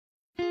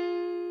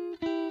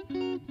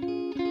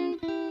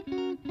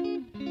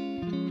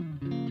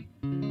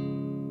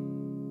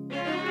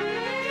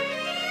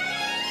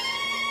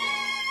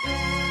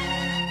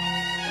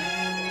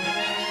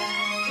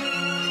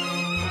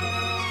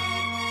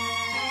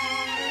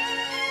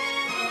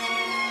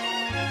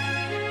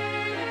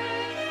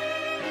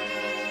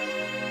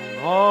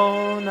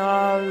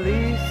Mona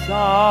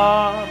Lisa,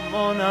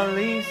 Mona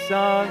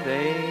Lisa,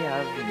 they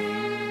have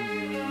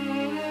named you.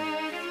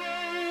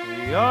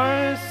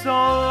 You're so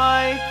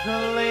like the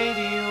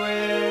lady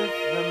with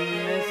the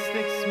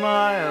mystic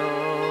smile.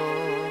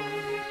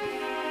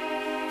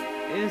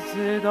 Is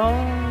it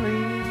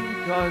only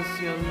because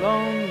you're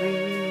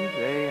lonely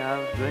they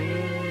have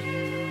blamed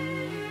you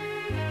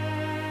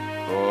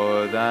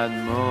for that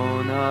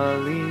Mona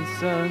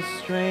Lisa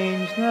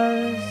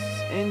strangeness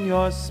in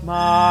your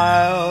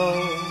smile?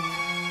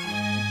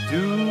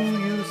 Do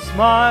you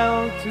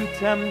smile to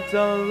tempt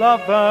a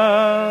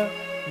lover,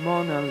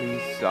 Mona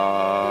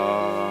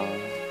Lisa?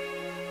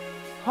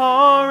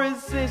 Or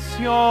is this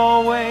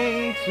your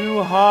way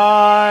to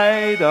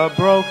hide a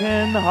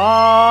broken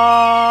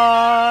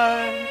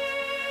heart?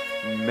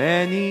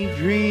 Many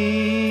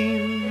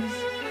dreams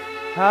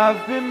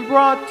have been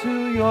brought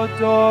to your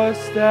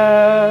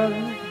doorstep.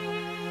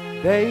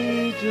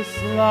 They just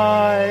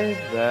lie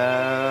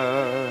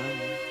there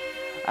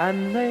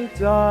and they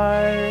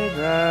die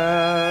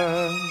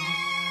there.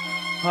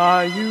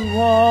 Are you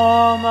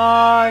warm?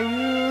 Are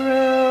you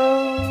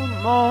real,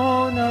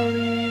 Mona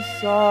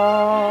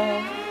Lisa?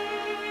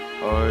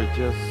 Or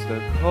just a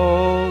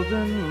cold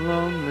and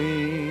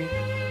lonely,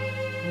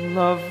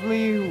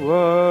 lovely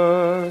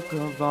work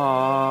of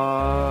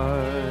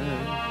art?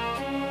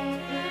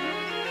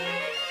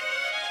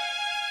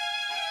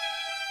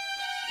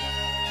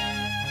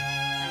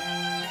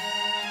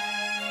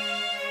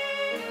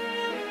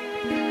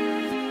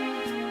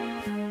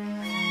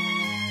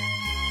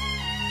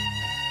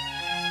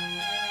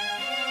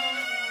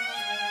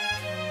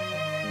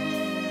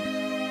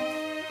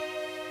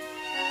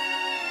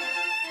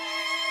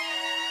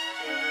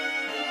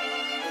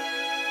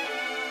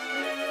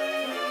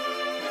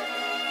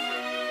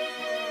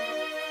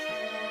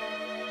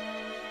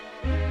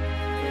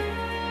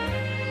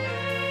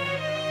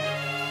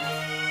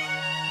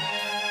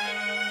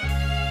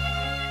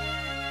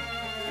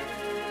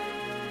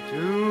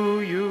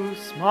 Do you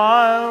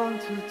smile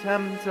to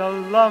tempt a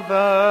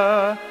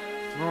lover,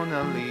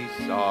 Mona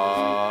Lisa?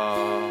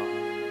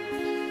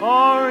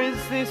 Or is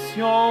this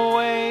your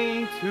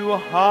way to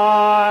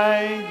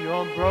hide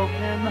your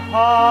broken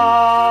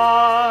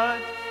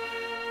heart?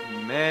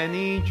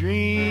 Many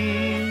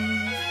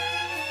dreams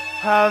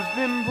have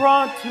been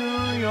brought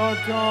to your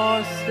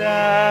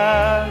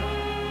doorstep.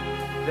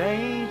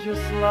 They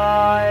just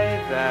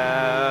lie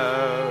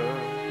there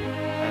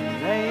and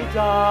they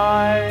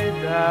die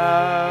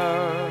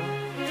there.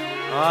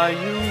 Are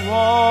you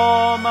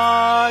warm?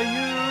 Are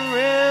you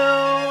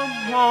real,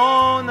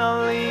 Mona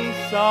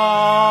Lisa?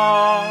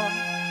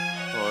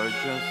 Or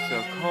just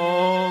a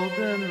cold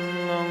and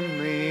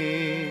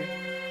lonely,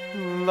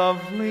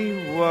 lovely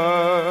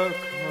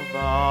work of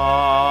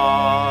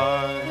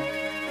art?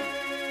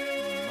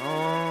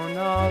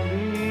 Mona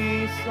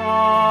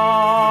Lisa.